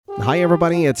Hi,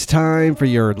 everybody. It's time for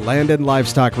your Land and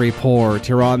Livestock Report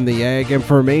here on the Ag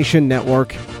Information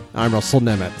Network. I'm Russell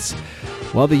Nemitz.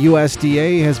 Well, the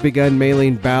USDA has begun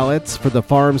mailing ballots for the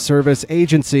Farm Service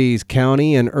Agency's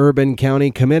County and Urban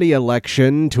County Committee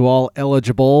election to all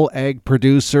eligible ag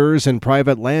producers and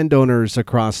private landowners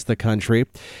across the country.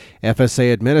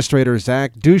 FSA Administrator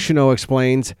Zach Ducheneaux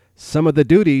explains some of the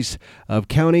duties of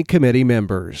county committee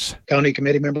members. County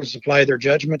committee members apply their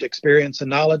judgment, experience, and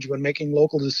knowledge when making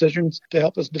local decisions to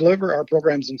help us deliver our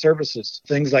programs and services.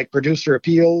 Things like producer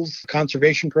appeals,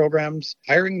 conservation programs,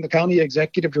 hiring the county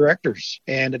executive directors,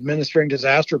 and administering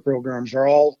disaster programs are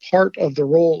all part of the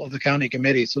role of the county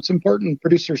committee. So it's important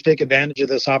producers take advantage of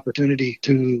this opportunity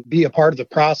to be a part of the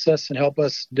process and help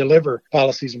us deliver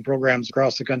policies and programs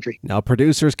across the country. Now,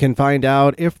 producers can find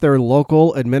out if their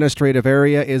local administrative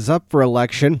area is up for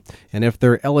election and if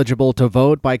they're eligible to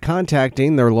vote by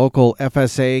contacting their local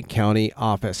FSA county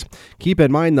office. Keep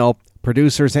in mind, though,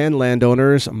 producers and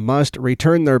landowners must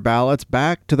return their ballots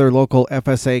back to their local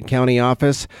FSA county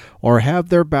office or have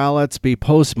their ballots be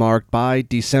postmarked by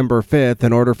December 5th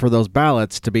in order for those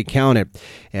ballots to be counted.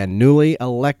 And newly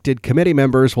elected committee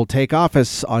members will take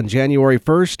office on January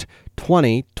 1st,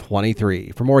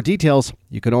 2023. For more details,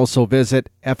 you can also visit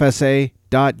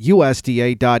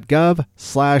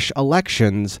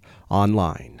fsa.usda.gov/elections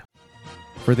online.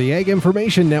 For the Ag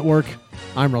Information Network,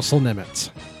 I'm Russell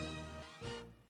Nemitz.